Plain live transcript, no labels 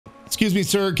Excuse me,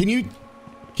 sir. Can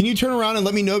you turn around and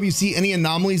let me know if you see any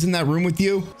anomalies in that room with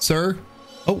you, sir?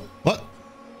 Oh, what?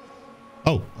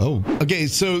 Oh. Okay,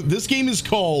 so this game is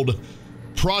called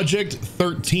Project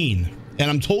 13. And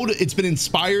I'm told it's been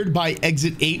inspired by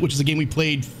Exit 8, which is a game we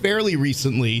played fairly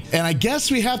recently. And I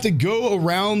guess we have to go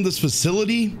around this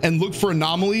facility and look for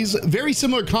anomalies. Very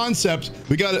similar concept.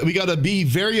 We gotta be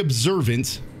very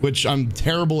observant, which I'm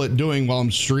terrible at doing while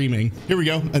I'm streaming. Here we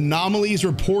go. Anomalies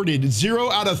reported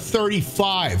 0 out of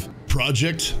 35.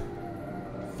 Project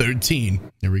 13.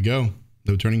 There we go.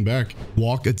 No turning back.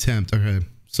 Walk attempt. Okay.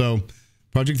 So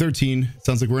Project 13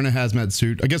 sounds like we're in a hazmat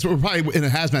suit. I guess we're probably in a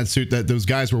hazmat suit that those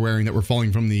guys were wearing that were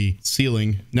falling from the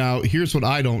ceiling. Now, here's what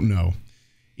I don't know.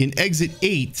 In Exit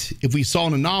 8, if we saw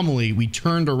an anomaly, we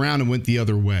turned around and went the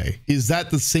other way. Is that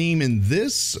the same in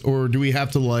this? Or do we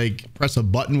have to like press a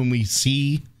button when we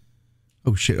see?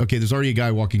 Oh shit. Okay, there's already a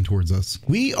guy walking towards us.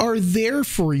 We are there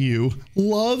for you.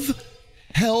 Love,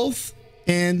 health,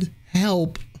 and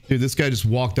help. Dude, this guy just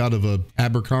walked out of a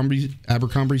Abercrombie.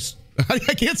 I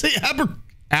can't say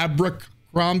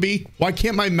Abercrombie. Why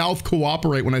can't my mouth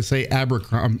cooperate when I say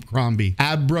Abercrombie?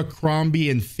 Abercrombie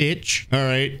and Fitch. All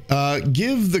right.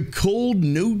 Give the cold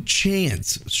no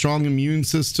chance. Strong immune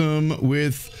system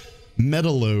with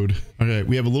meta load. Okay,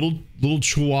 we have a little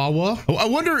chihuahua. Oh,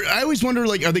 I always wonder,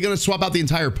 like, are they going to swap out the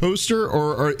entire poster,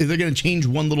 or are they going to change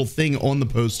one little thing on the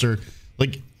poster?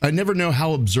 Like, I never know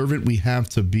how observant we have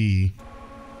to be.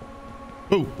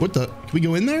 Oh, what the? Can we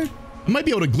go in there? I might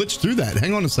be able to glitch through that.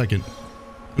 Hang on a second.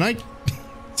 Can I?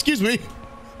 Excuse me.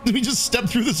 Let me just step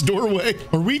through this doorway.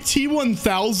 Are we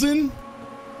T-1000?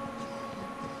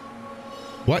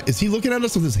 What? Is he looking at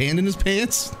us with his hand in his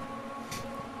pants?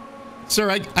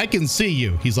 Sir, I can see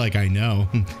you. He's like, I know.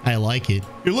 I like it.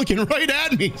 You're looking right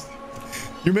at me.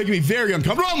 You're making me very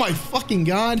uncomfortable. Oh my fucking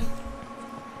God.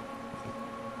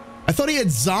 I thought he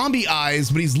had zombie eyes,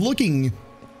 but he's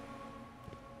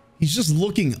just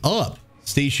looking up.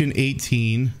 Station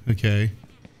 18. Okay.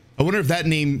 I wonder if that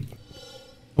name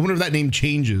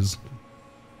changes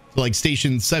to like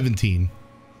Station 17.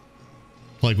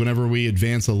 Like whenever we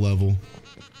advance a level.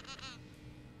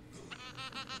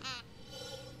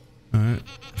 All right.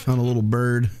 I found a little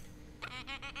bird.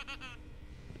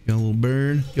 Got a little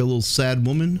bird. Got a little sad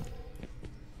woman.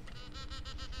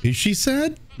 Is she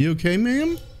sad? You okay,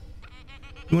 ma'am?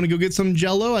 You want to go get some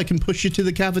Jello? I can push you to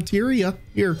the cafeteria.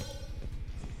 Here.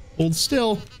 Hold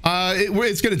still.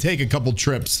 It's gonna take a couple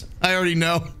trips. I already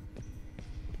know.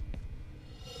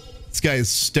 This guy is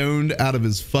stoned out of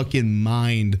his fucking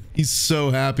mind. He's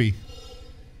so happy.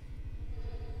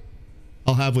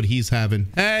 I'll have what he's having.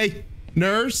 Hey,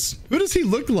 nurse. Who does he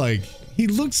look like? He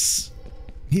looks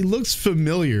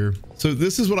familiar. So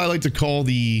this is what I like to call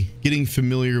the getting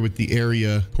familiar with the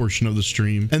area portion of the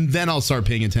stream. And then I'll start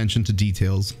paying attention to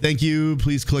details. Thank you.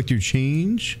 Please collect your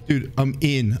change. Dude, I'm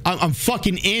in. I'm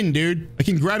fucking in, dude. I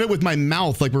can grab it with my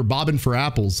mouth like we're bobbing for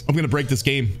apples. I'm gonna break this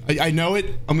game. I know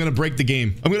it. I'm gonna break the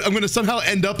game. I'm gonna somehow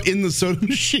end up in the soda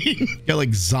machine. Got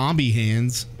like zombie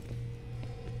hands.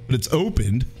 But it's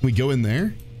opened. Can we go in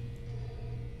there?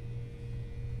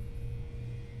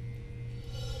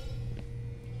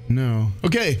 No.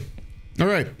 Okay. All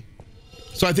right.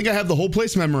 So I think I have the whole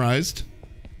place memorized.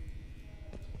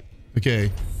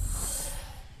 Okay.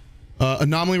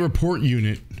 Anomaly report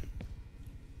unit.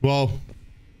 Well,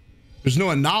 there's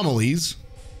no anomalies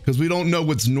because we don't know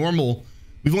what's normal.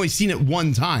 We've only seen it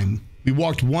one time. We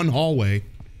walked one hallway.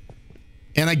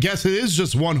 And I guess it is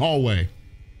just one hallway.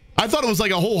 I thought it was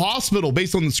like a whole hospital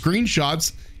based on the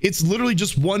screenshots. It's literally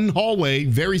just one hallway,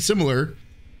 very similar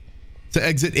to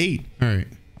Exit 8. All right.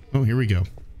 Oh, here we go.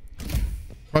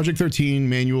 Project 13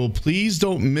 manual. Please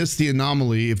don't miss the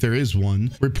anomaly if there is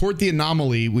one. Report the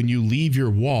anomaly when you leave your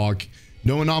walk.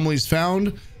 No anomalies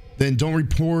found, then don't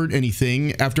report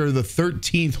anything. After the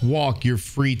 13th walk, you're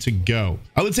free to go.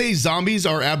 I would say zombies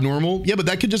are abnormal. Yeah, but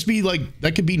that could just be like,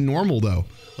 that could be normal though.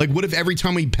 Like what if every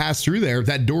time we pass through there,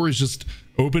 that door is just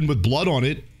open with blood on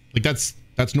it? Like that's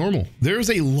normal. There's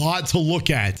a lot to look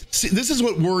at. See, this is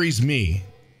what worries me.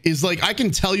 Is like, I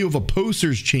can tell you if a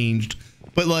poster's changed,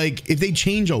 but like, if they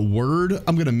change a word,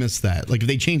 I'm gonna miss that. Like if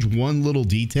they change one little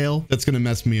detail, that's gonna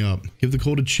mess me up. Give the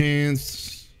cold a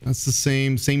chance. That's the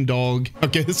same dog.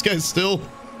 Okay, this guy's still,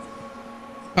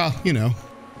 you know.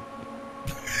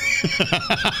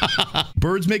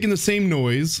 Bird's making the same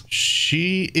noise.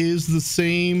 She is the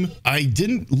same. I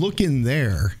didn't look in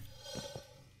there.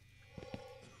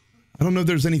 I don't know if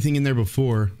there's anything in there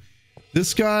before.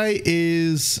 This guy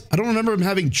is, I don't remember him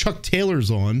having Chuck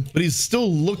Taylors on, but he still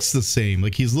looks the same.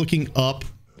 Like he's looking up.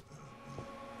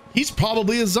 He's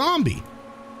probably a zombie.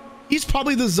 He's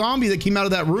probably the zombie that came out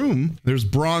of that room. There's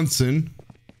Bronson.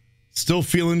 Still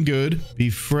feeling good. Be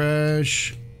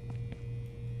fresh.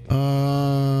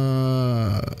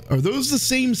 Are those the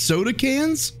same soda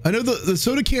cans? I know the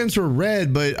soda cans were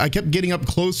red, but I kept getting up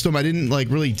close to them. I didn't like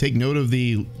really take note of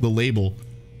the label.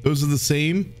 Those are the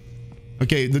same.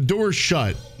 Okay, the door's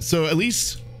shut. So at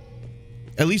least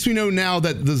we know now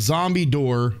that the zombie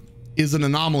door is an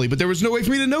anomaly, but there was no way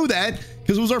for me to know that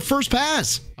because it was our first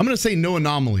pass. I'm gonna say no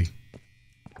anomaly.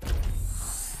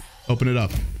 Open it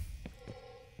up.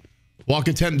 Walk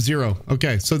attempt 0.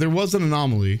 Okay, so there was an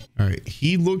anomaly. All right,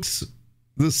 he looks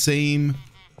the same.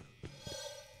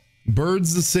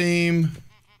 Bird's the same.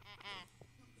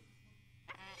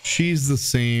 She's the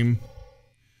same.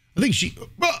 I think she...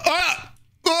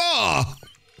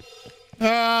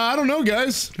 I don't know,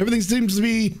 guys. Everything seems to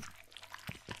be...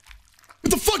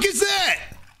 What the fuck is that?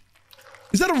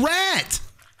 Is that a rat?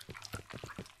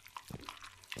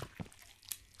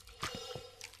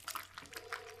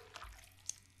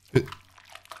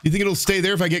 You think it'll stay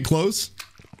there if I get close?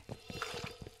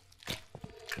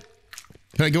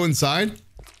 Can I go inside?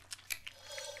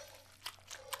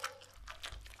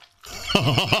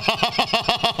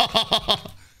 I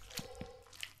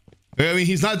mean,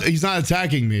 he's not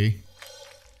attacking me.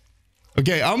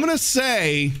 Okay, I'm gonna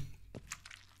say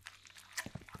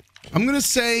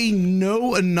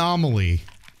no anomaly.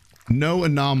 No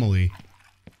anomaly.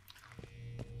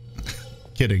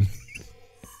 Kidding.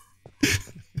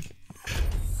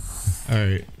 All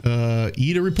right,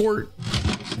 eat a report.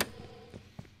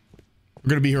 We're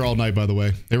gonna be here all night, by the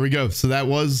way. There we go. So that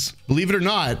was, believe it or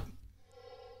not,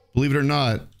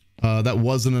 that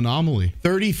was an anomaly.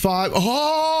 35.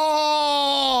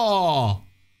 Oh,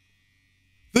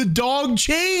 the dog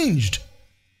changed.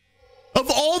 Of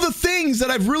all the things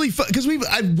that I've really, because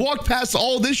I've walked past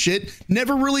all this shit,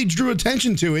 never really drew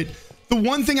attention to it. The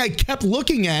one thing I kept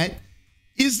looking at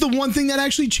is the one thing that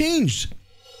actually changed.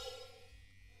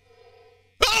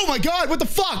 Oh my God, what the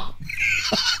fuck?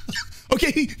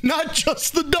 Okay, not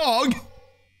just the dog.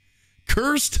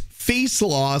 Cursed face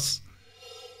loss.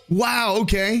 Wow,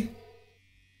 okay.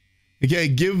 Okay,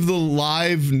 give the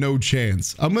live no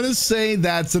chance. I'm gonna say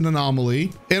that's an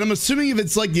anomaly. And I'm assuming if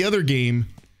it's like the other game,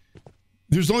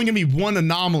 there's only gonna be one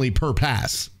anomaly per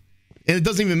pass. And it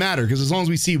doesn't even matter because as long as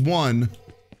we see one,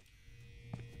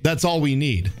 that's all we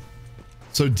need.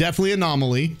 So definitely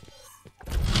anomaly.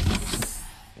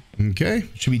 Okay,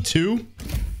 should be 2.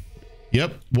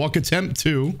 Yep, walk attempt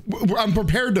 2. I'm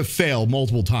prepared to fail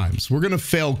multiple times. We're gonna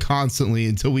fail constantly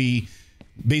until we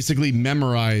basically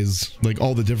memorize like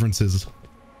all the differences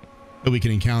that we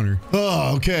can encounter.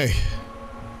 Oh, okay.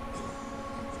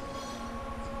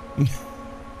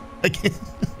 I can't.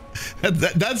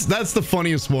 That's the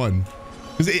funniest one.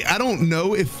 Because I don't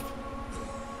know if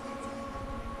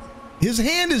his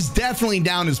hand is definitely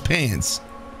down his pants.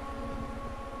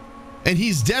 And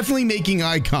he's definitely making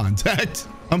eye contact.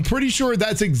 I'm pretty sure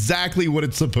that's exactly what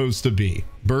it's supposed to be.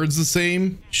 Bird's the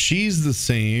same. She's the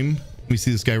same. Let me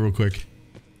see this guy real quick.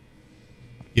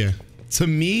 Yeah. To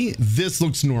me, this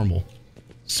looks normal.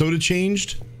 Soda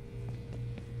changed.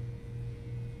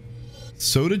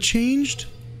 Soda changed?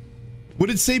 What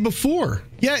did it say before?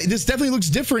 Yeah, this definitely looks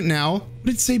different now. What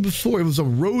did it say before? It was a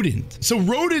rodent. So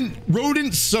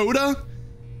rodent soda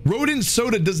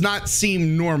does not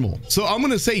seem normal. So I'm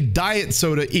gonna say diet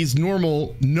soda is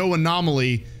normal, no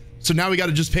anomaly. So now we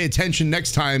gotta just pay attention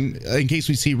next time in case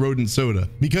we see rodent soda,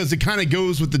 because it kind of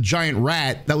goes with the giant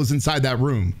rat that was inside that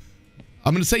room.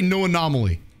 I'm gonna say no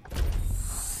anomaly.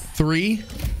 3.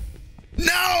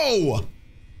 No!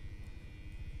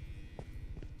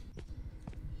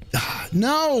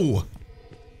 No!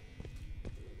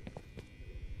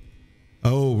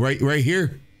 Oh, right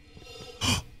here.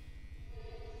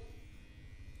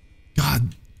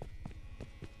 God.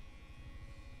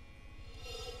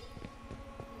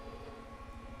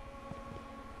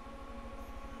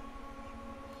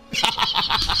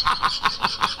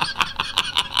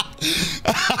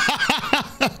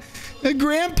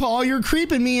 Grandpa, you're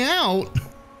creeping me out.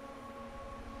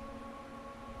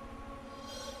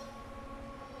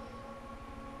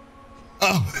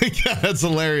 Oh my God, that's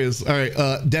hilarious. All right,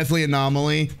 definitely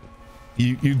anomaly.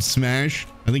 You'd smash.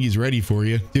 I think he's ready for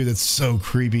you. Dude, that's so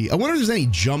creepy. I wonder if there's any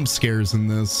jump scares in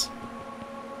this.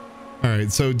 All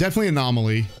right, so definitely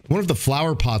anomaly. I wonder if the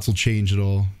flower pots will change at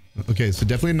all. Okay, so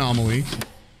definitely anomaly.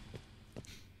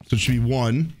 So it should be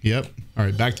 1. Yep. All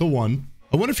right, back to 1.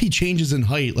 I wonder if he changes in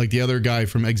height like the other guy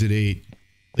from Exit 8.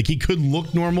 Like he could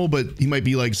look normal, but he might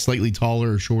be like slightly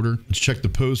taller or shorter. Let's check the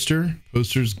poster.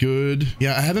 Poster's good.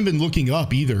 Yeah, I haven't been looking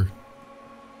up either.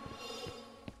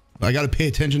 I got to pay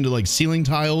attention to like ceiling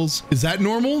tiles. Is that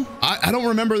normal? I don't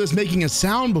remember this making a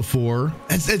sound before.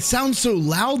 It sounds so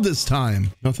loud this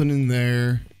time. Nothing in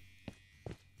there.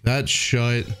 That's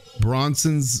shut.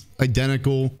 Bronson's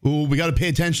identical. Ooh, we got to pay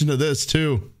attention to this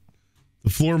too. The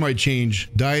floor might change.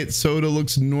 Diet soda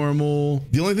looks normal.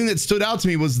 The only thing that stood out to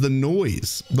me was the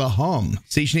noise, the hum.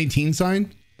 Station 18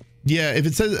 sign? Yeah, if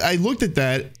it says, I looked at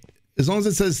that. As long as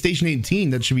it says station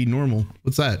 18, that should be normal.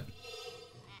 What's that?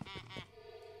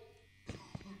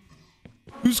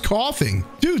 Who's coughing?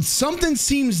 Dude, something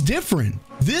seems different.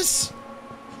 This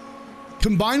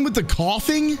combined with the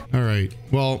coughing? All right,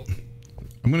 well,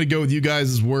 I'm gonna go with you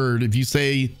guys' word. If you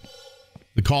say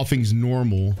the coughing's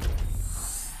normal,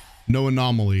 no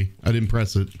anomaly. I didn't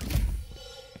press it.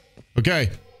 Okay,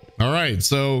 all right,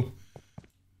 so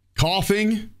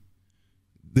coughing,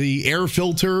 the air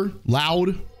filter,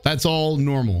 loud, that's all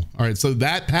normal. All right, so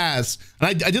that passed.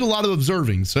 And I did a lot of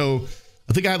observing, so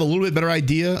I think I have a little bit better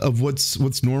idea of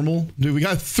what's normal. Dude, we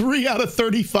got 3 out of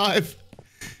 35.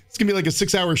 It's gonna be like a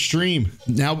 6-hour stream.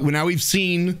 Now we've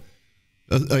seen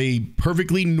a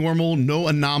perfectly normal, no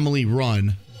anomaly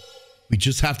run. We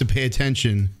just have to pay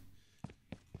attention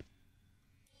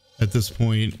at this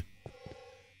point.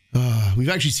 We've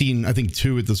actually seen, I think,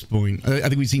 2 at this point. I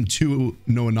think we've seen 2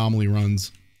 no anomaly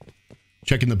runs.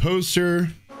 Checking the poster.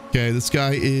 Okay, this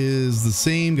guy is the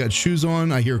same, got shoes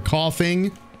on. I hear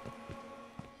coughing.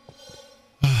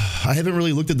 I haven't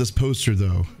really looked at this poster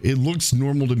though. It looks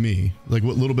normal to me. Like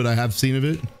what little bit I have seen of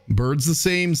it. Bird's the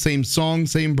same song,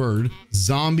 same bird.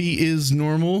 Zombie is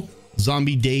normal.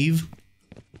 Zombie Dave.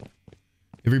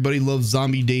 Everybody loves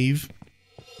Zombie Dave.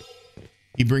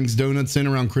 He brings donuts in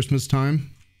around Christmas time.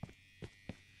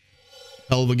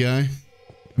 Hell of a guy.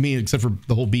 I mean, except for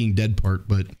the whole being dead part,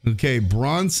 but okay.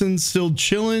 Bronson's still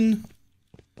chilling.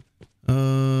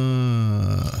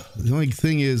 The only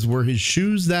thing is, were his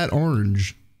shoes that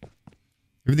orange?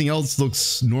 Everything else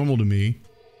looks normal to me.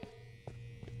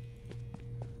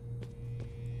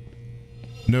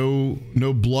 No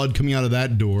blood coming out of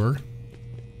that door.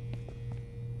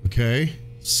 Okay.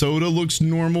 Soda looks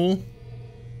normal.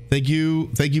 Thank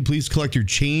you. Thank you. Please collect your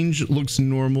change. Looks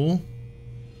normal.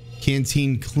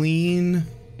 Canteen clean.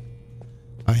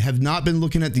 I have not been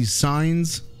looking at these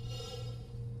signs,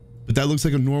 but that looks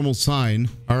like a normal sign.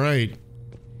 All right.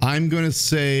 I'm going to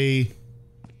say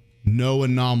no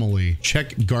anomaly.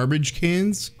 Check garbage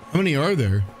cans. How many are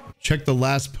there? Check the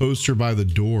last poster by the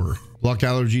door. Block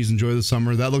allergies. Enjoy the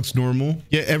summer. That looks normal.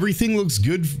 Yeah, everything looks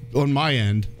good on my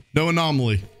end. No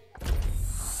anomaly.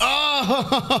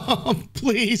 Oh,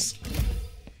 please.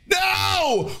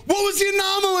 No! What was the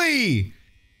anomaly?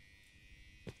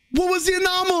 What was the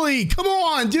anomaly? Come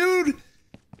on, dude.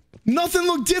 Nothing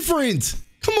looked different.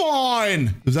 Come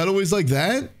on. Was that always like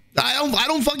that? I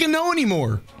don't fucking know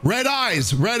anymore. Red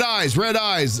eyes, red eyes, red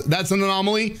eyes. That's an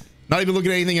anomaly. Not even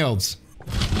looking at anything else.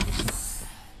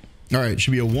 All right,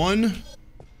 should be a 1.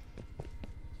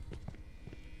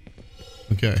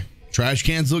 Okay. Trash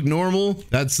cans look normal.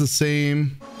 That's the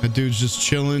same. That dude's just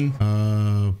chilling.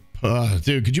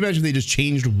 Dude, could you imagine if they just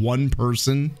changed one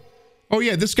person? Oh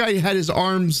yeah, this guy had his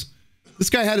arms. This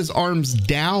guy had his arms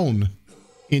down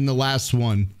in the last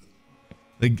one.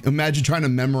 Like, imagine trying to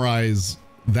memorize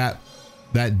that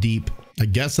deep. I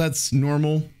guess that's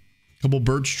normal. Couple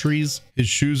birch trees. His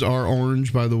shoes are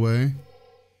orange, by the way.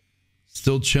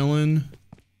 Still chilling.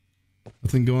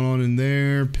 Nothing going on in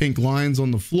there. Pink lines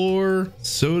on the floor.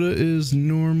 Soda is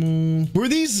normal. Were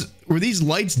these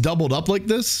lights doubled up like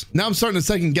this? Now I'm starting to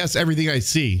second guess everything I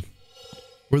see.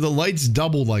 Were the lights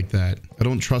doubled like that? I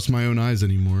don't trust my own eyes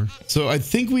anymore. So I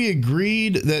think we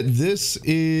agreed that this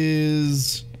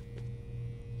is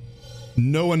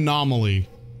no anomaly,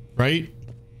 right?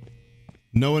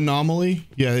 No anomaly?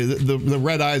 Yeah, the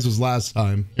red eyes was last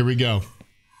time. Here we go.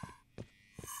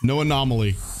 No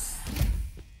anomaly.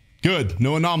 Good,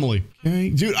 no anomaly. Okay,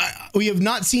 dude, we have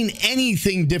not seen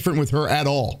anything different with her at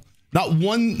all. Not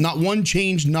one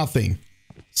change, nothing.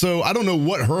 So I don't know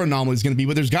what her anomaly is going to be,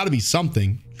 but there's got to be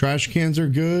something. Trash cans are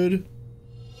good.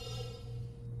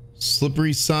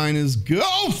 Slippery sign is good.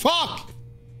 Oh, fuck!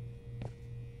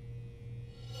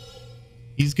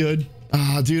 He's good.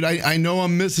 Ah, dude, I know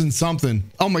I'm missing something.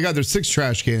 Oh my God, there's 6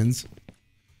 trash cans.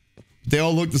 They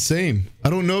all look the same. I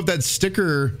don't know if that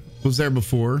sticker was there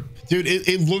before. Dude,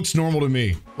 it looks normal to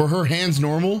me. Were her hands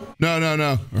normal?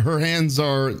 No. Her hands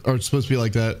are supposed to be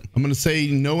like that. I'm going to say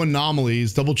no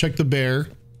anomalies. Double check the bear.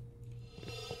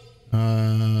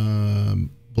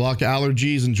 Block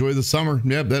allergies. Enjoy the summer.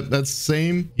 Yep, that's the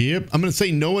same. Yep. I'm going to say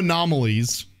no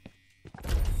anomalies.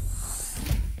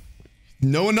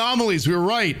 No anomalies. We were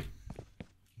right.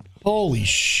 Holy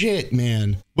shit,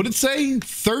 man. What did it say?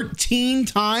 13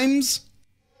 times?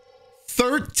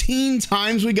 13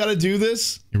 times we got to do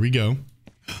this? Here we go.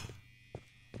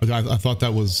 I thought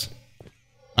that was,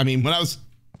 I mean, when I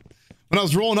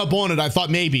was rolling up on it, I thought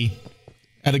maybe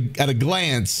at a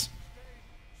glance,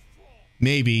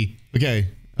 maybe. Okay.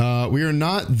 We are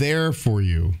not there for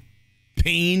you.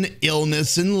 Pain,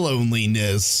 illness, and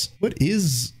loneliness. What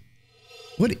is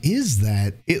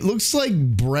that? It looks like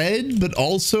bread, but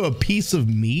also a piece of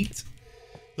meat.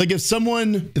 Like if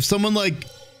someone like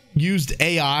used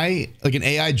AI, like an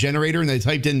AI generator, and they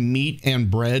typed in meat and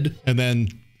bread, and then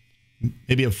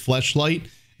maybe a fleshlight,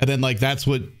 and then like that's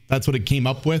what it came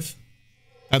up with.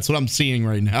 That's what I'm seeing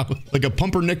right now. Like a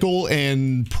pumpernickel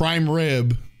and prime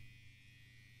rib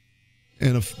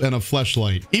and a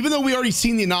fleshlight. Even though we already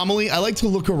seen the anomaly, I like to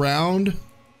look around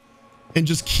and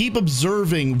just keep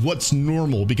observing what's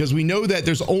normal, because we know that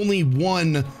there's only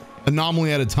one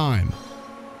anomaly at a time.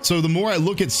 So the more I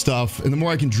look at stuff and the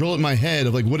more I can drill it in my head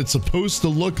of like what it's supposed to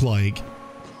look like,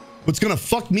 what's gonna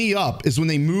fuck me up is when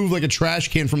they move like a trash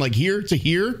can from like here to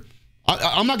here.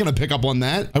 I'm not gonna pick up on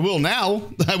that. I will now.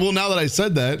 I will now that I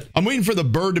said that. I'm waiting for the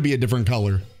bird to be a different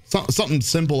color. Something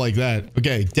simple like that.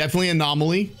 Okay, definitely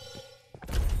anomaly.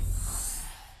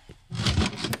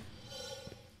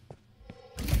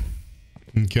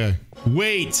 Okay.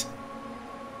 Wait.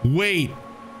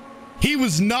 He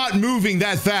was not moving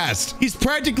that fast. He's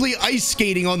practically ice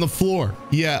skating on the floor.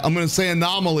 Yeah, I'm gonna say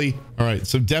anomaly. All right,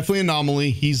 so definitely anomaly.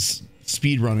 He's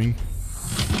speed running.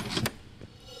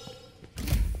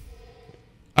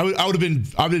 I would have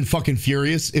been fucking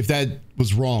furious if that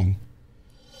was wrong.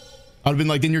 I'd have been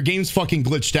like, then your game's fucking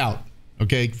glitched out.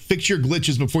 Okay, fix your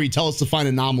glitches before you tell us to find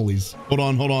anomalies. Hold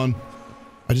on.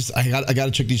 I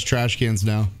gotta check these trash cans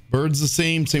now. Bird's the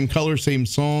same color, same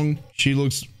song. She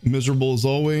looks miserable as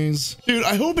always. Dude,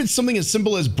 I hope it's something as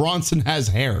simple as Bronson has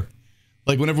hair.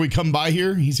 Like whenever we come by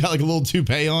here, he's got like a little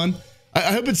toupee on.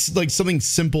 I hope it's like something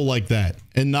simple like that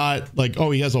and not like,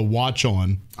 oh, he has a watch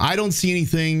on. I don't see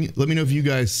anything. Let me know if you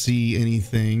guys see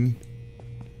anything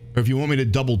or if you want me to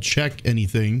double check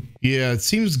anything. Yeah, it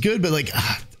seems good, but like,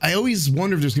 I always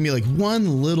wonder if there's gonna be like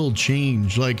one little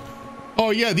change. Like,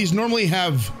 oh yeah, these normally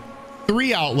have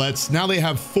 3 outlets. Now they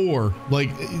have 4. Like,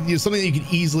 you know, something that you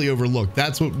can easily overlook.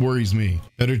 That's what worries me.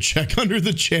 Better check under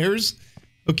the chairs.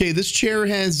 Okay, this chair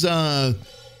has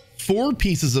 4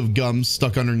 pieces of gum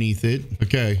stuck underneath it.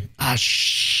 Okay. Ah,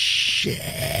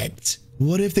 shit.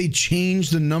 What if they change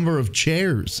the number of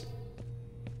chairs?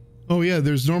 Oh yeah,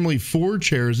 there's normally 4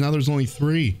 chairs. Now there's only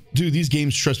 3. Dude, these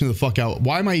games stress me the fuck out.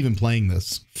 Why am I even playing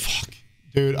this? Fuck.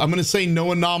 Dude, I'm gonna say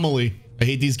no anomaly. I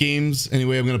hate these games.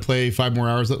 Anyway, I'm gonna play 5 more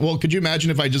hours. Well, could you imagine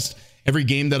if I just, every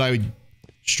game that I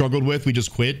struggled with, we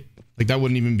just quit? Like that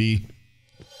wouldn't even be,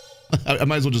 I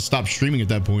might as well just stop streaming at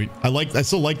that point. I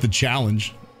still like the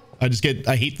challenge.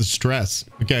 I hate the stress.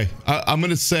 Okay, I'm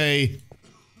gonna say,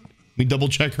 let me double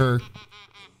check her.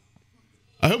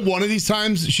 I hope one of these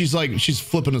times she's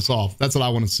flipping us off. That's what I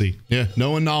want to see. Yeah,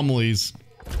 no anomalies.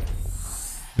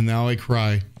 And now I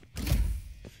cry.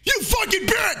 You fucking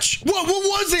bitch! What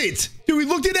was it? Dude, we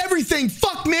looked at everything.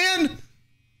 Fuck, man.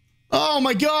 Oh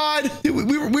my God. Dude,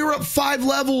 we were up 5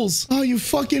 levels. Oh, you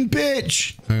fucking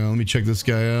bitch. Hang on, let me check this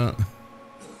guy out.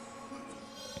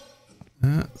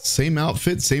 Same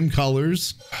outfit, same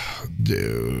colors.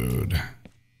 Dude.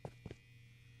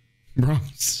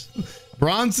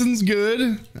 Bronson's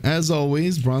good. As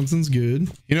always, Bronson's good.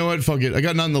 You know what? Fuck it. I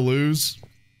got nothing to lose.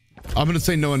 I'm going to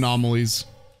say no anomalies.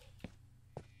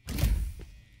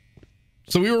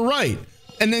 So we were right.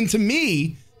 And then to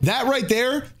me, that right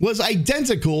there was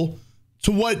identical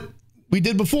to what we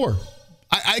did before.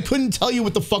 I couldn't tell you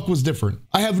what the fuck was different.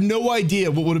 I have no idea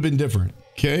what would have been different.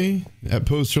 Okay, that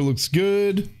poster looks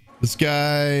good. This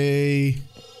guy,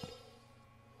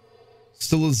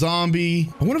 still a zombie.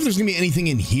 I wonder if there's gonna be anything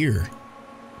in here.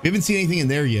 We haven't seen anything in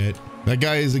there yet. That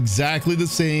guy is exactly the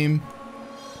same.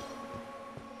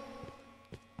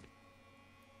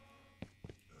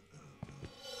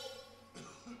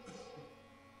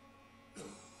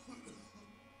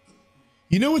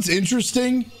 You know what's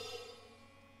interesting?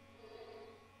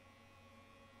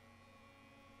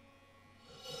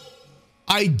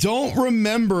 I don't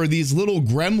remember these little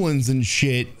gremlins and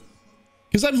shit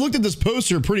because I've looked at this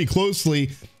poster pretty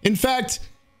closely. In fact,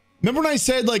 remember when I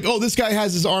said like, oh, this guy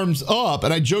has his arms up,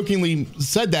 and I jokingly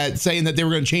said that, saying that they were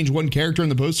going to change one character in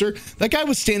the poster? That guy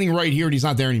was standing right here and he's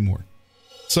not there anymore.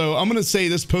 So I'm going to say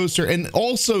this poster, and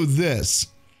also this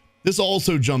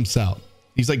also jumps out.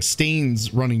 These like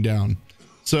stains running down.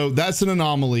 So that's an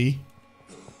anomaly.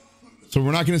 So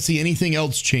we're not going to see anything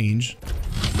else change.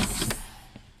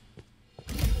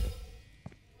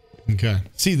 Okay.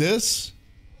 See this?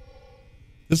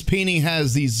 This painting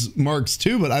has these marks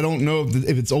too, but I don't know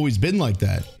if it's always been like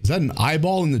that. Is that an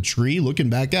eyeball in the tree looking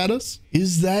back at us?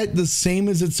 Is that the same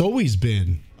as it's always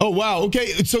been? Oh, wow. Okay.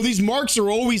 So these marks are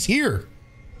always here.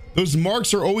 Those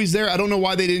marks are always there. I don't know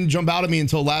why they didn't jump out at me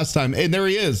until last time. And there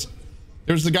he is.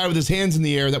 There's the guy with his hands in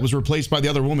the air that was replaced by the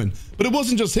other woman. But it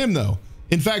wasn't just him though.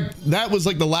 In fact, that was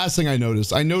like the last thing I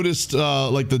noticed. I noticed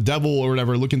like the devil or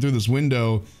whatever looking through this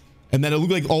window, and then it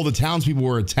looked like all the townspeople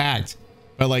were attacked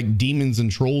by like demons and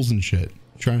trolls and shit.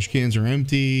 Trash cans are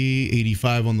empty.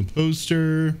 85 on the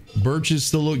poster. Birches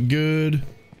still look good.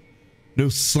 No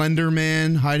Slender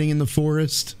Man hiding in the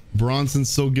forest. Bronson's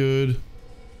still good.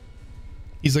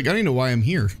 He's like, I don't even know why I'm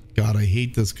here. God, I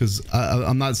hate this because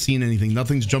I'm not seeing anything.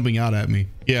 Nothing's jumping out at me.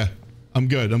 Yeah, I'm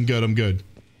good. I'm good. I'm good.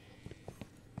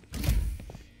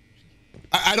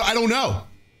 I don't know.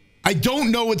 I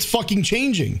don't know what's fucking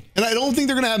changing. And I don't think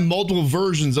they're going to have multiple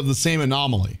versions of the same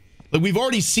anomaly. Like, we've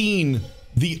already seen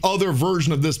the other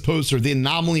version of this poster, the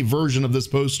anomaly version of this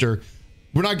poster.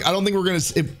 I don't think we're going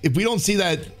to, if we don't see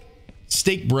that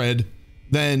steak bread,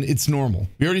 then it's normal.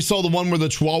 We already saw the one where the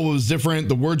chihuahua was different.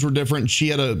 The words were different. And she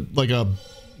had a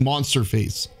monster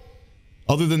face.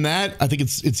 Other than that, I think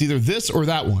it's either this or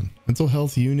that one. Mental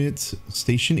health unit,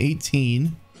 station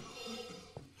 18.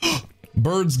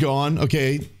 Bird's gone.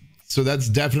 Okay. So that's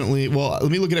definitely, well,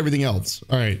 let me look at everything else.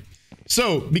 All right.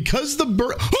 So because the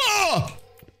bird, ah!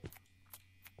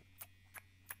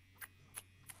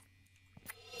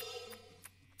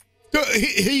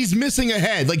 He's missing a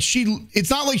head. Like it's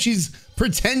not like she's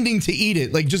pretending to eat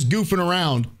it, like just goofing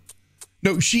around.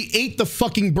 No, she ate the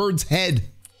fucking bird's head.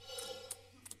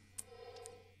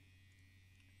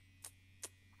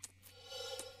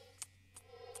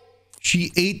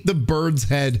 She ate the bird's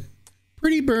head.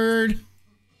 Pretty bird.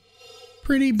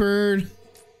 Pretty bird.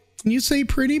 Can you say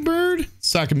pretty bird?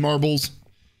 Sack of marbles.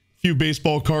 Few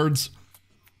baseball cards.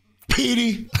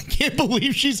 Petey. I can't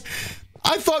believe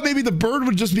I thought maybe the bird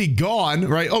would just be gone,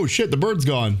 right? Oh shit, the bird's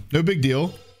gone. No big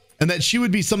deal. And that she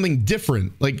would be something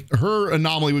different. Like her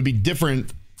anomaly would be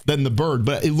different than the bird,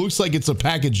 but it looks like it's a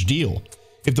package deal.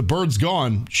 If the bird's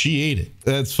gone, she ate it.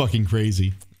 That's fucking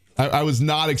crazy. I was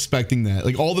not expecting that.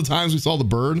 Like all the times we saw the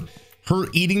bird, her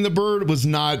eating the bird was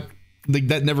not, like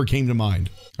that never came to mind.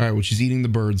 All right, well, she's eating the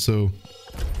bird, so.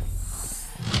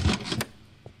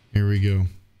 Here we go.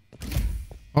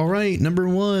 All right, number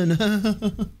one.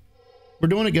 We're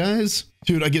doing it, guys.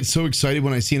 Dude, I get so excited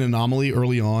when I see an anomaly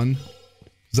early on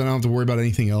because I don't have to worry about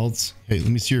anything else. Hey, let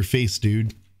me see your face,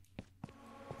 dude.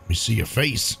 Let me see your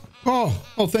face. Oh,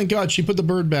 thank God she put the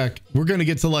bird back. We're going to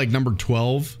get to like number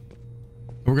 12.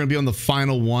 We're going to be on the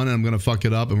final one and I'm going to fuck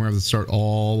it up and we're going to have to start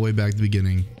all the way back to the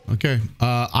beginning. Okay.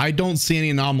 I don't see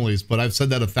any anomalies, but I've said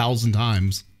that 1,000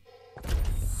 times.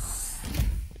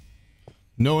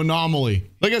 No anomaly.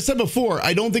 Like I said before,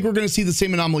 I don't think we're going to see the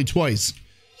same anomaly twice.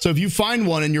 So if you find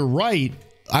one and you're right,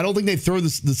 I don't think they throw the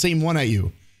same one at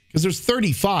you because there's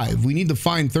 35. We need to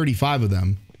find 35 of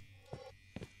them.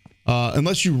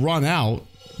 Unless you run out,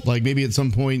 like maybe at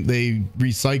some point they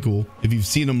recycle if you've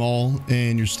seen them all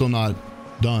and you're still not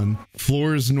done.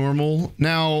 Floor is normal.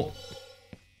 Now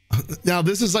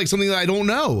this is like something that I don't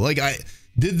know. Like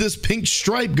did this pink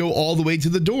stripe go all the way to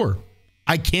the door?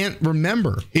 I can't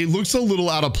remember. It looks a little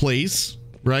out of place,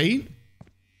 right?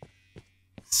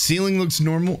 Ceiling looks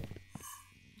normal.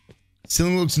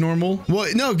 Ceiling looks normal. Well,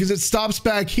 no, because it stops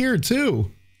back here too.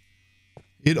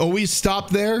 It always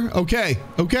stopped there. Okay.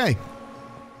 Okay.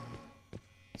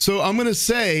 So I'm going to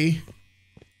say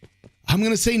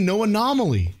no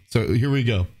anomaly. So here we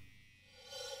go.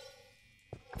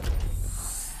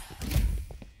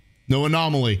 No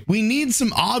anomaly. We need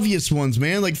some obvious ones,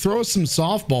 man. Like throw us some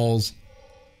softballs.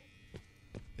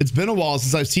 It's been a while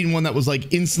since I've seen one that was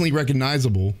like instantly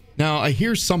recognizable. Now I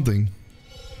hear something.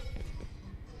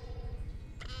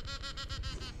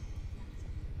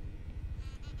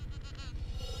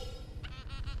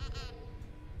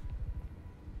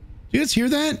 Do you guys hear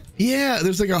that? Yeah,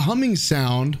 there's like a humming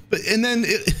sound. And then,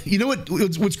 you know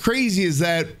what's crazy is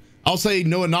that I'll say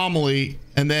no anomaly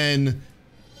and then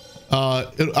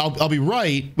I'll be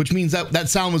right, which means that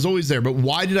sound was always there. But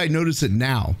why did I notice it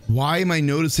now? Why am I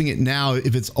noticing it now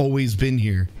if it's always been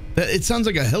here? It sounds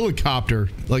like a helicopter,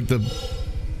 like the...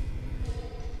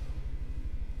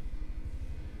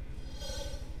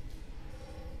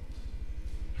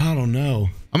 I don't know.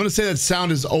 I'm going to say that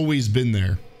sound has always been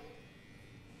there.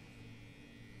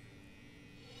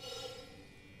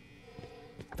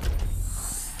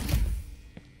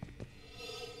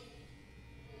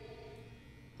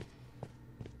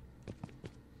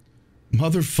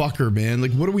 Motherfucker, man.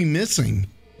 Like, what are we missing?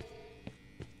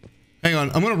 Hang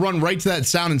on. I'm gonna run right to that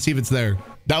sound and see if it's there.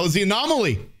 That was the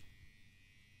anomaly.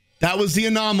 That was the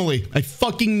anomaly. I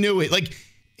fucking knew it. Like,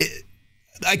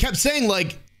 I kept saying,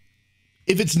 like,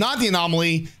 if it's not the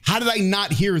anomaly, how did I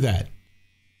not hear that?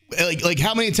 Like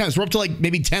how many attempts? We're up to like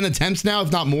maybe 10 attempts now,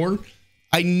 if not more.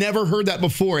 I never heard that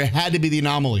before. It had to be the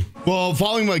anomaly. Well,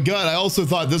 following my gut, I also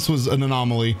thought this was an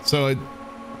anomaly. So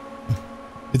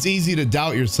it's easy to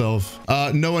doubt yourself.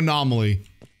 No anomaly.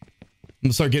 I'm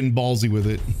gonna start getting ballsy with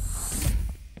it.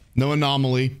 No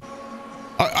anomaly.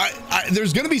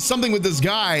 There's gonna be something with this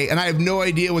guy, and I have no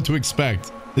idea what to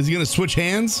expect. Is he gonna switch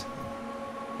hands?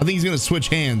 I think he's gonna switch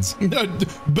hands.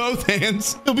 Both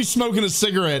hands. He'll be smoking a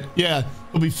cigarette. Yeah,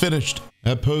 he'll be finished.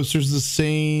 That poster's the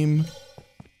same.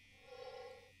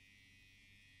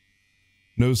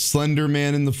 No Slender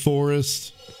Man in the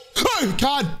forest. Oh,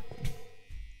 God.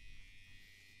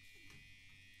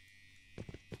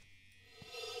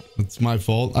 That's my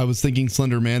fault. I was thinking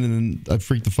Slender Man and then I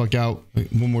freaked the fuck out.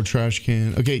 Wait, one more trash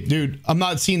can. Okay, dude, I'm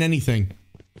not seeing anything.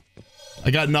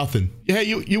 I got nothing. Yeah,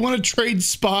 you want to trade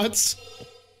spots?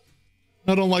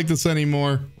 I don't like this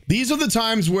anymore. These are the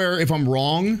times where if I'm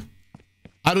wrong,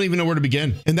 I don't even know where to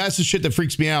begin. And that's the shit that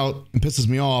freaks me out and pisses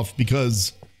me off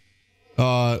because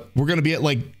we're going to be at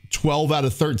like 12 out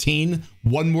of 13.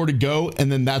 One more to go.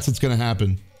 And then that's what's going to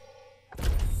happen.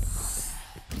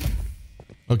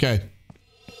 Okay.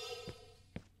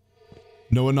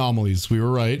 No anomalies. We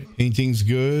were right. Painting's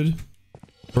good.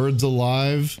 Birds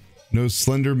alive. No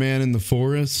Slender Man in the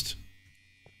forest.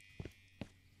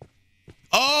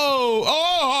 Oh!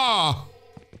 Oh!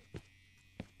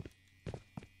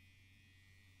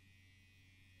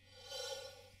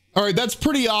 All right, that's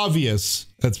pretty obvious.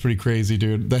 That's pretty crazy,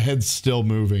 dude. The head's still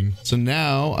moving. So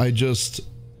now I just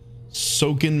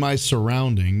soak in my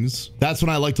surroundings. That's when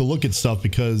I like to look at stuff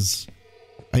because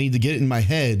I need to get it in my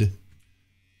head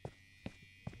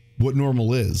what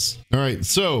normal is. All right,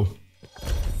 so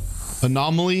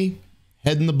anomaly,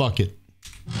 head in the bucket.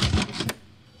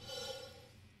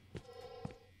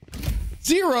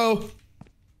 0.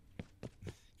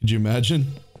 Could you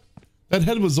imagine? That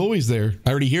head was always there. I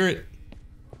already hear it.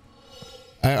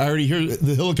 I already hear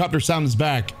the helicopter sound is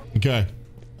back. Okay.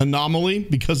 Anomaly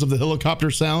because of the helicopter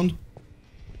sound.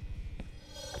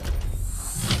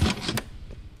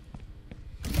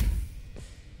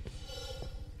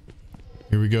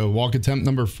 Here we go. Walk attempt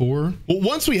number 4. Well,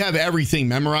 once we have everything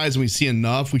memorized and we see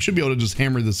enough, we should be able to just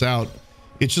hammer this out.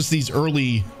 It's just these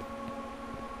early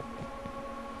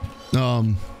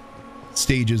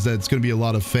stages that's going to be a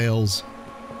lot of fails.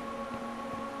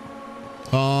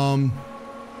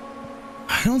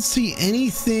 I don't see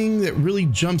anything that really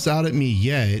jumps out at me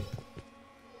yet.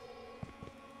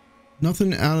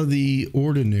 Nothing out of the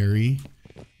ordinary.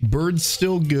 Bird's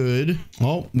still good.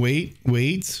 Oh, wait.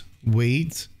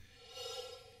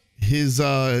 His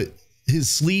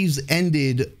sleeves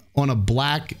ended on a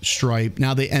black stripe.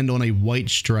 Now they end on a white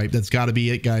stripe. That's got to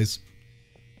be it, guys.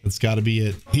 That's got to be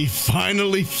it. He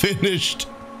finally finished.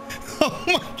 Oh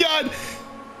my God.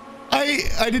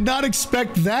 I did not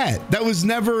expect that. That was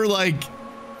never like,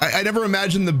 I never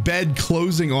imagined the bed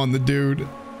closing on the dude.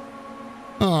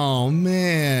 Oh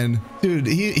man, dude,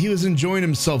 he was enjoying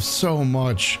himself so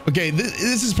much. Okay,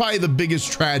 this is probably the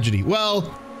biggest tragedy.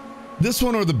 Well, this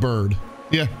one or the bird.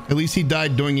 Yeah, at least he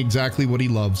died doing exactly what he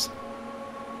loves.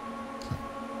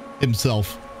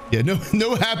 Himself. Yeah,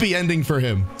 no happy ending for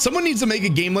him. Someone needs to make a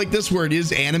game like this where it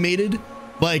is animated.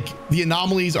 Like the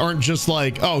anomalies aren't just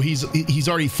like, oh, he's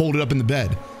already folded up in the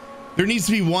bed. There needs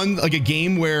to be one, like a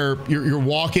game where you're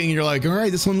walking and you're like, all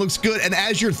right, this one looks good. And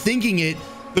as you're thinking it,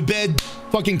 the bed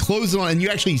fucking closes on and you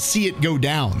actually see it go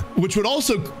down, which would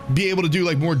also be able to do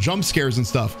like more jump scares and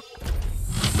stuff.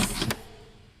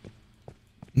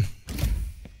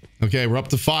 Okay, we're up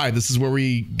to 5. This is where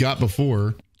we got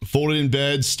before. Folded in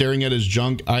bed, staring at his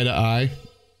junk eye to eye.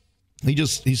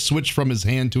 He switched from his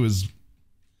hand to his...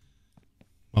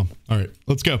 Oh, all right,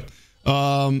 let's go.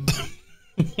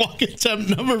 Walk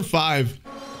attempt number 5.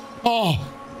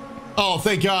 Oh,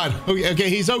 thank God. Okay,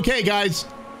 he's okay, guys.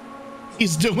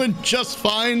 He's doing just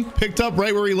fine. Picked up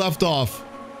right where he left off.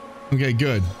 Okay,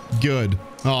 good.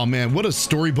 Oh man, what a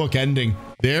storybook ending.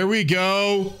 There we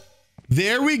go.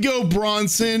 There we go,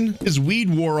 Bronson. His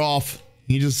weed wore off.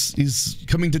 He's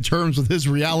coming to terms with his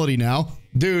reality now.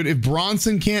 Dude, if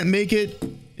Bronson can't make it,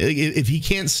 if he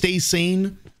can't stay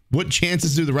sane, what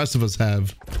chances do the rest of us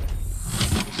have?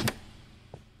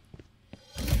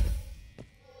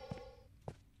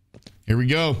 Here we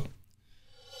go.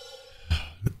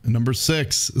 Number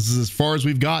 6. This is as far as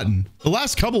we've gotten. The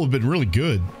last couple have been really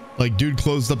good. Like dude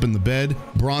closed up in the bed,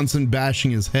 Bronson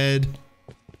bashing his head.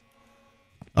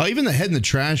 Even the head in the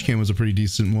trash can was a pretty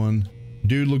decent one.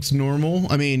 Dude looks normal.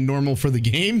 I mean, normal for the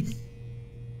game.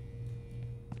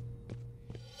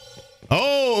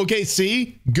 Oh, okay.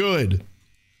 See? Good.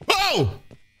 Oh!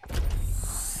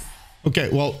 Okay,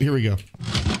 well, here we go.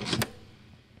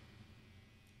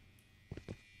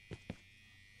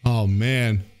 Oh,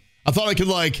 man. I thought I could,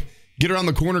 like, get around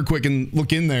the corner quick and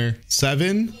look in there.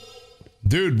 7?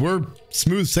 Dude, we're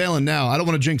smooth sailing now. I don't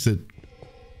want to jinx it.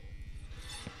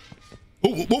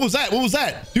 Oh, what was that? What was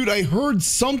that? Dude, I heard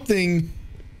something.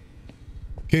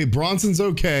 Okay, Bronson's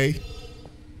okay.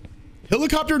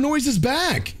 Helicopter noise is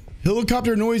back.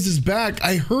 Helicopter noise is back.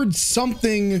 I heard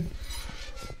something.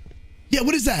 Yeah,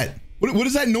 what is that? What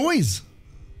is that noise?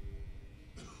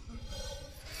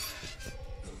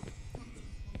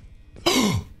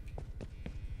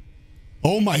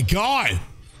 Oh my God.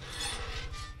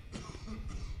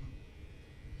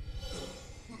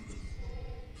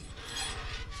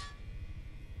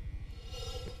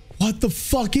 What the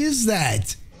fuck is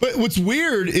that? But what's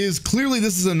weird is clearly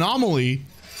this is anomaly,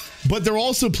 but they're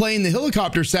also playing the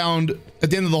helicopter sound at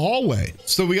the end of the hallway.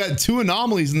 So we got 2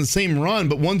 anomalies in the same run,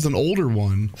 but one's an older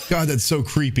one. God, that's so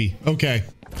creepy. Okay.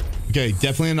 Okay,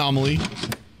 definitely anomaly.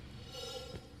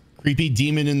 Creepy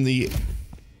demon in the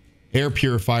air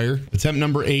purifier. Attempt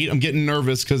number 8. I'm getting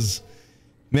nervous because,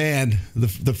 man, the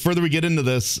further we get into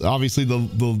this, obviously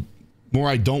the more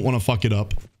I don't want to fuck it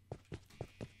up.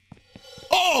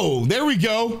 Oh, there we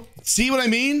go. See what I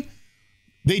mean?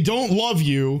 They don't love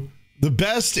you. The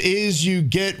best is you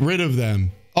get rid of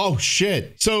them. Oh,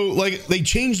 shit. So, like, they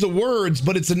changed the words,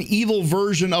 but it's an evil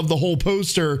version of the whole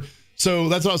poster. So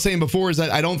that's what I was saying before, is that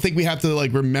I don't think we have to,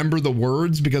 like, remember the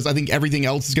words because I think everything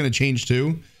else is going to change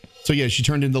too. So, yeah, she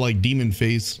turned into, like, demon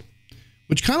face,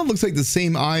 which kind of looks like the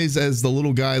same eyes as the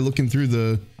little guy looking through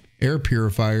the air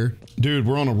purifier. Dude,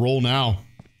 we're on a roll now.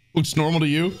 Looks normal to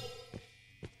you?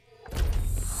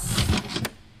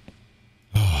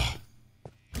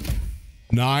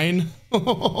 9.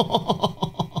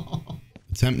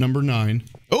 Attempt number 9.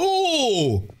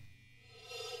 Oh!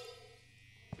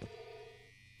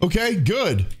 Okay,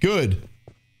 good, good.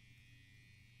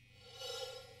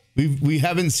 We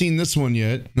haven't seen this one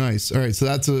yet. Nice. All right, so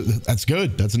that's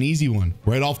good. That's an easy one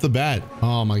right off the bat.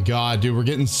 Oh my God, dude, we're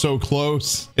getting so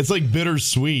close. It's like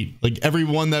bittersweet. Like every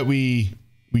one that we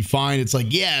find, it's like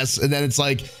yes, and then it's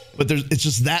like, but it's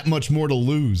just that much more to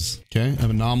lose. Okay, I have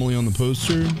anomaly on the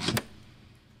poster.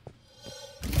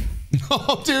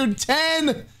 Oh, dude, 10.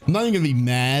 I'm not even gonna be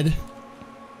mad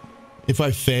if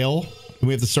I fail and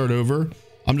we have to start over.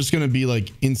 I'm just gonna be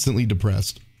like instantly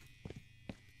depressed.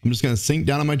 I'm just gonna sink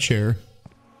down on my chair.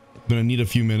 I'm gonna need a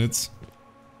few minutes.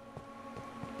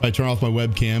 I turn off my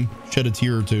webcam, shed a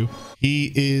tear or two.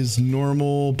 He is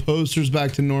normal. Posters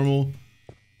back to normal.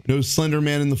 No Slender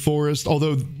Man in the forest,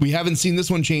 although we haven't seen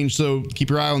this one change, so keep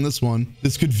your eye on this one.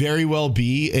 This could very well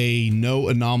be a no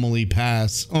anomaly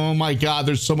pass. Oh my God,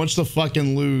 there's so much to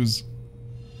fucking lose.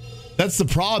 That's the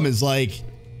problem, is like,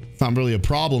 it's not really a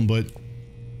problem, but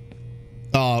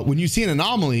when you see an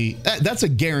anomaly, that's a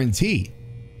guarantee.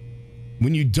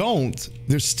 When you don't,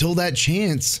 there's still that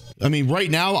chance. I mean,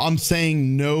 right now I'm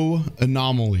saying no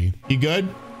anomaly. You good?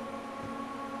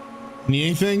 Need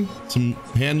anything? Some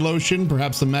hand lotion,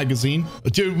 perhaps some magazine.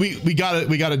 Dude, we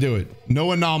gotta do it.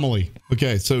 No anomaly.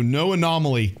 Okay, so no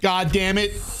anomaly. God damn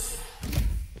it.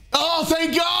 Oh,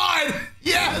 thank God.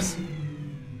 Yes.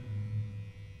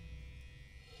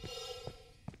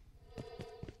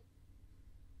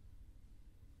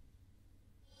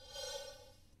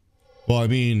 Well, I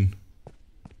mean,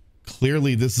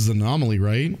 clearly this is anomaly,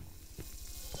 right?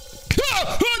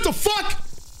 Ah, what the fuck?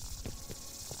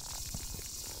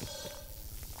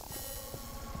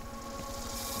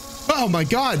 Oh my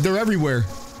God, they're everywhere.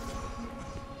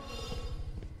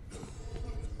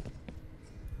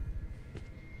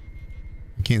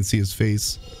 I can't see his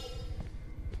face.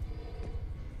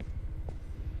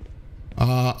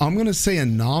 I'm gonna say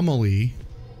anomaly.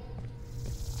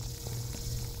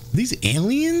 These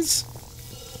aliens?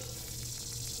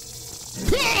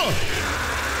 Ah!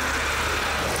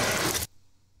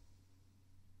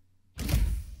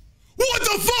 What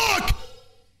the fuck?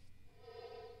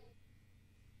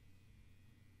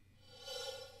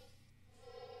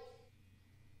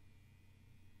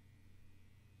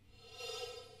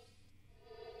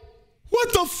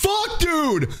 What the fuck,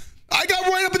 dude? I got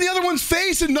right up in the other one's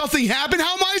face and nothing happened.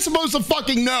 How am I supposed to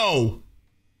fucking know?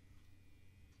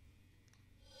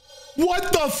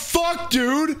 What the fuck,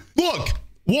 dude? Look,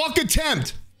 walk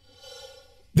attempt.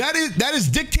 That is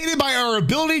dictated by our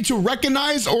ability to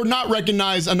recognize or not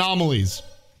recognize anomalies.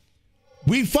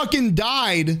 We fucking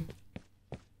died.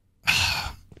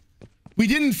 We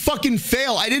didn't fucking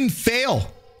fail. I didn't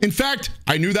fail. In fact,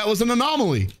 I knew that was an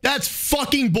anomaly. That's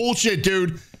fucking bullshit,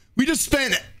 dude. We just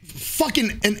spent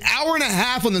fucking an hour and a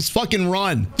half on this fucking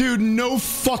run. Dude, no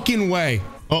fucking way.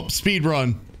 Oh, speed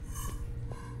run.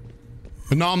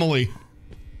 Anomaly.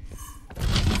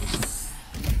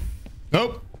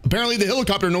 Nope. Apparently the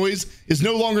helicopter noise is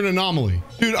no longer an anomaly.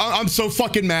 Dude, I'm so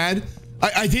fucking mad.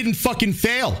 I didn't fucking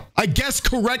fail. I guessed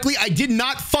correctly. I did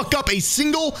not fuck up a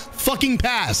single fucking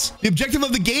pass. The objective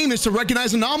of the game is to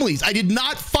recognize anomalies. I did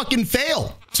not fucking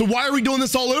fail. So why are we doing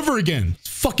this all over again? It's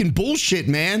fucking bullshit,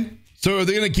 man. So are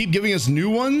they gonna keep giving us new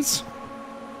ones?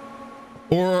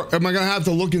 Or am I gonna have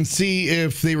to look and see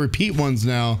if they repeat ones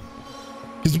now?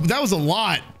 Because that was a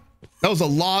lot. That was a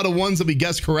lot of ones that we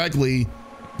guessed correctly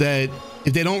that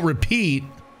if they don't repeat,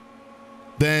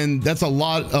 then that's a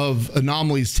lot of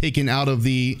anomalies taken out of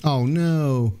the, oh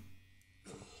no.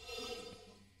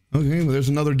 Okay, well, there's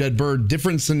another dead bird,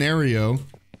 different scenario.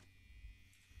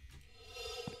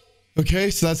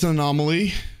 Okay, so that's an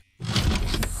anomaly.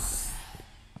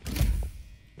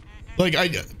 Like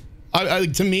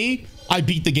to me, I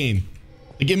beat the game.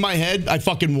 Like in my head, I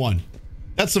fucking won.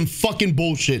 That's some fucking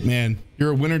bullshit, man.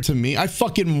 You're a winner to me. I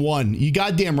fucking won. You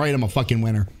goddamn right I'm a fucking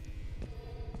winner.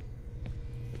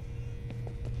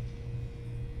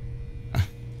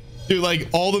 Dude, like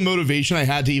all the motivation I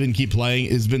had to even keep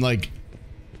playing has been like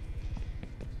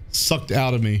sucked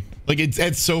out of me. Like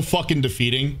it's so fucking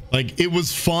defeating. Like it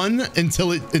was fun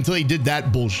until he did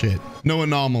that bullshit. No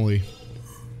anomaly.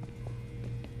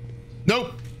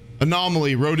 Nope.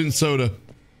 Anomaly, rodent soda.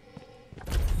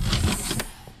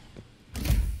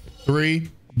 3.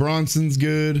 Bronson's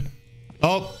good.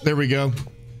 Oh, there we go.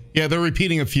 Yeah, they're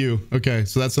repeating a few. Okay,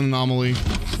 so that's an anomaly.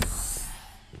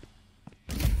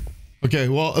 Okay,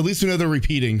 well, at least we know they're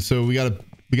repeating, so we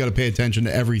gotta pay attention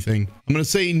to everything. I'm gonna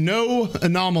say no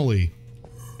anomaly.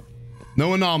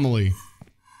 No anomaly.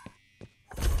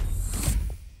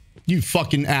 You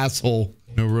fucking asshole.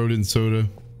 No rodent soda.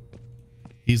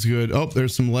 He's good. Oh,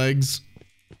 there's some legs.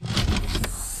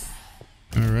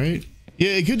 All right.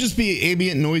 Yeah, it could just be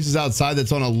ambient noises outside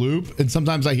that's on a loop, and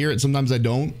sometimes I hear it, sometimes I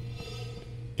don't.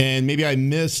 And maybe I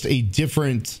missed a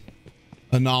different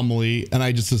anomaly and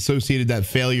I just associated that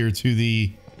failure to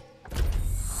the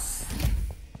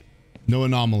no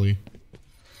anomaly.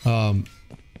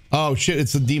 Oh shit,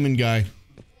 it's the demon guy.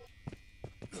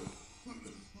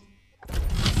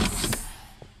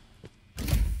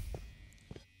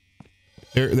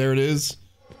 There it is.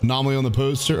 Anomaly on the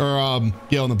poster, or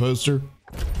yeah, on the poster.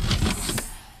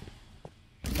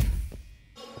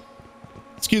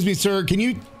 Excuse me, sir, can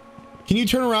you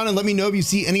turn around and let me know if you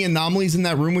see any anomalies in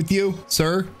that room with you,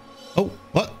 sir? Oh,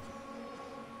 what?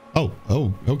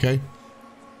 Oh, okay.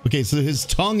 Okay, so his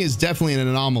tongue is definitely an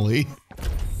anomaly.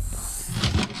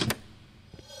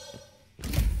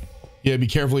 Yeah, be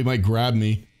careful, he might grab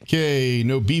me. Okay,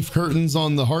 no beef curtains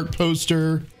on the heart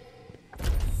poster.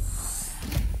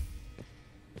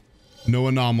 No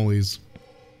anomalies.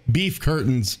 Beef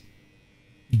curtains.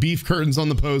 Beef curtains on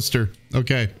the poster.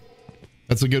 Okay.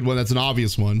 That's a good one. That's an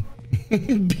obvious one.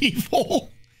 Beef hole.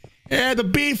 Yeah, the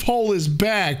beef hole is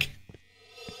back.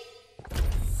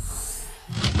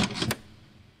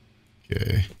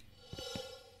 Okay.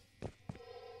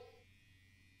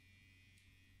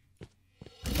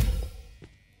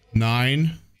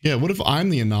 Nine. Yeah, what if I'm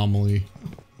the anomaly?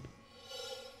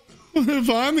 What if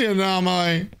I'm the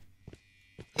anomaly?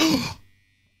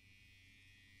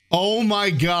 Oh my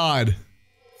god.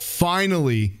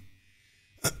 Finally.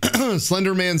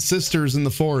 Slenderman's sisters in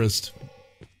the forest.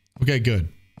 Okay, good.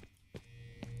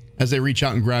 As they reach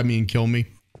out and grab me and kill me.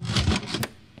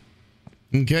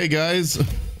 Okay, guys.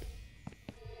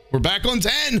 We're back on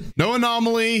 10. No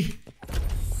anomaly.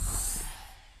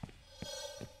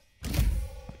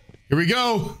 Here we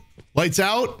go. Lights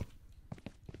out.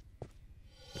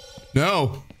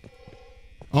 No.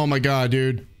 Oh my god,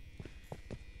 dude.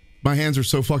 My hands are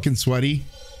so fucking sweaty.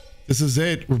 This is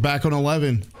it. We're back on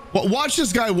 11. Well, watch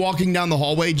this guy walking down the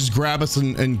hallway just grab us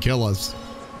and kill us.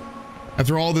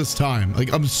 After all this time.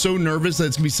 Like, I'm so nervous that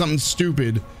it's gonna be something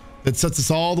stupid that sets us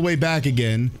all the way back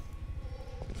again.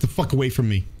 Get the fuck away from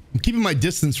me. I'm keeping my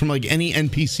distance from like any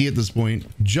NPC at this point,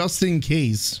 just in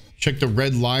case. Check the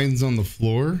red lines on the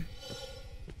floor.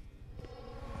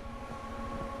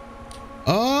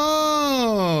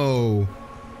 Oh.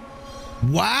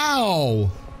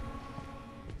 Wow.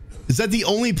 Is that the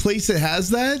only place that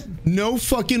has that? No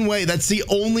fucking way. That's the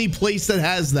only place that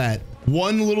has that.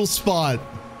 One little spot.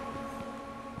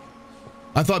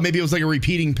 I thought maybe it was like a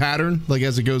repeating pattern, like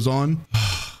as it goes on.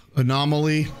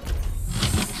 Anomaly.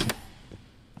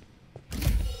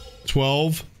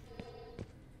 12.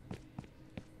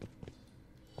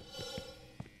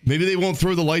 Maybe they won't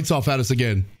throw the lights off at us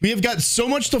again. We have got so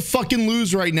much to fucking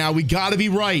lose right now. We gotta be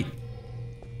right.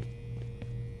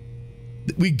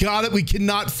 We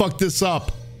cannot fuck this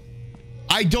up.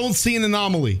 I don't see an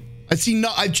anomaly. I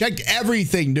checked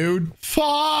everything, dude.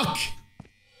 Fuck.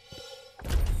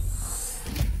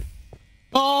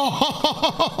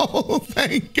 Oh,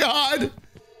 thank God.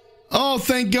 Oh,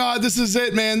 thank God. This is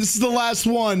it, man. This is the last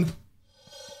one.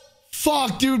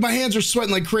 Fuck, dude. My hands are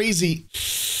sweating like crazy.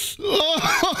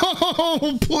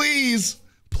 Oh, please.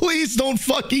 Please don't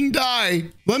fucking die.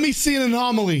 Let me see an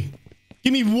anomaly.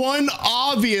 Give me one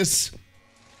obvious.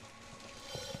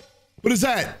 What is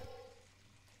that?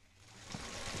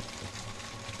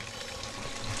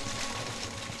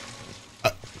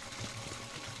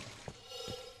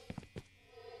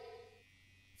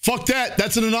 Fuck that.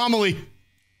 That's an anomaly.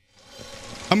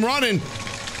 I'm running.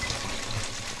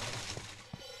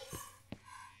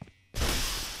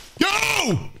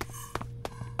 Go!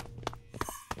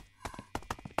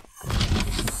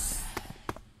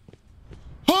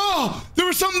 Oh, there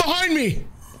was something behind me.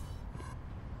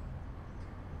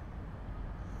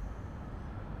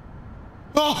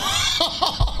 Oh,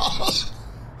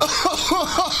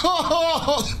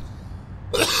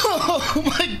 oh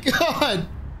my God.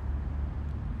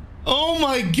 Oh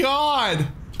my God.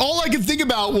 All I could think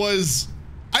about was,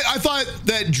 I thought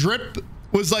that drip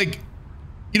was like,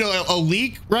 you know, a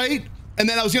leak, right? And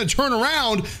then I was gonna turn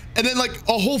around and then like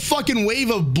a whole fucking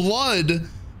wave of blood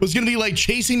was gonna be like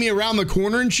chasing me around the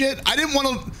corner and shit. I didn't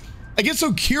want to, I get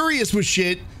so curious with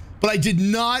shit, but I did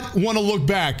not want to look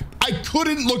back. I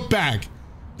couldn't look back.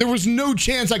 There was no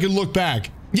chance I could look back.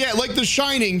 Yeah, like The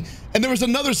Shining. And there was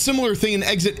another similar thing in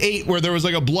Exit 8 where there was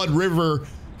like a blood river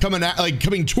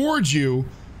coming towards you,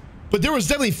 but there was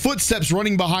definitely footsteps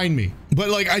running behind me. But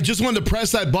like, I just wanted to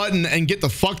press that button and get the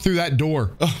fuck through that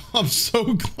door. Oh, I'm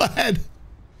so glad.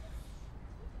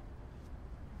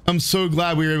 I'm so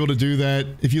glad we were able to do that.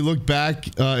 If you look back,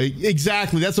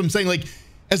 exactly, that's what I'm saying. Like,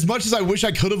 as much as I wish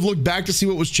I could have looked back to see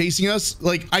what was chasing us,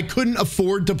 like I couldn't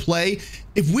afford to play.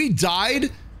 If we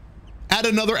died, add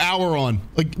another hour on.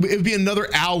 Like, it would be another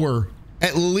hour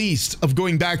at least of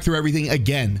going back through everything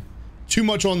again. Too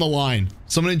much on the line.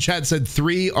 Someone in chat said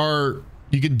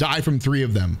you could die from 3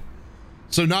 of them.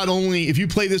 So not only, if you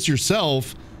play this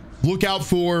yourself, look out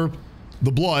for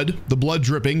the blood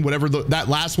dripping, whatever that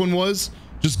last one was,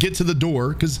 just get to the door,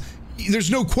 because there's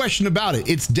no question about it.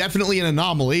 It's definitely an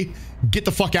anomaly. Get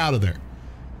the fuck out of there.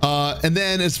 And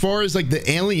then as far as like the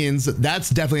aliens, that's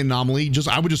definitely an anomaly.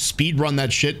 I would just speed run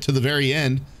that shit to the very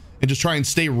end and just try and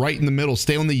stay right in the middle,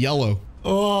 stay on the yellow.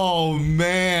 Oh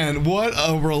man, what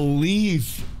a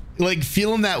relief. Like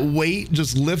feeling that weight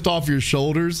just lift off your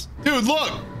shoulders. Dude,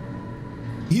 look,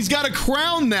 he's got a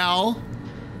crown now.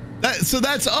 So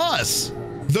that's us.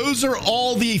 Those are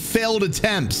all the failed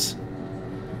attempts.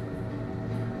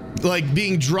 Like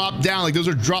being dropped down, like those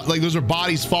are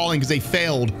bodies falling because they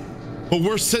failed. But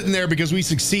we're sitting there because we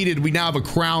succeeded. We now have a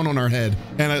crown on our head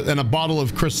and a bottle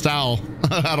of Cristal.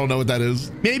 I don't know what that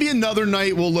is. Maybe another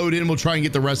night we'll load in. We'll try and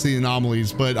get the rest of the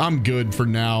anomalies, but I'm good for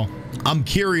now. I'm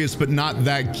curious, but not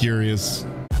that curious.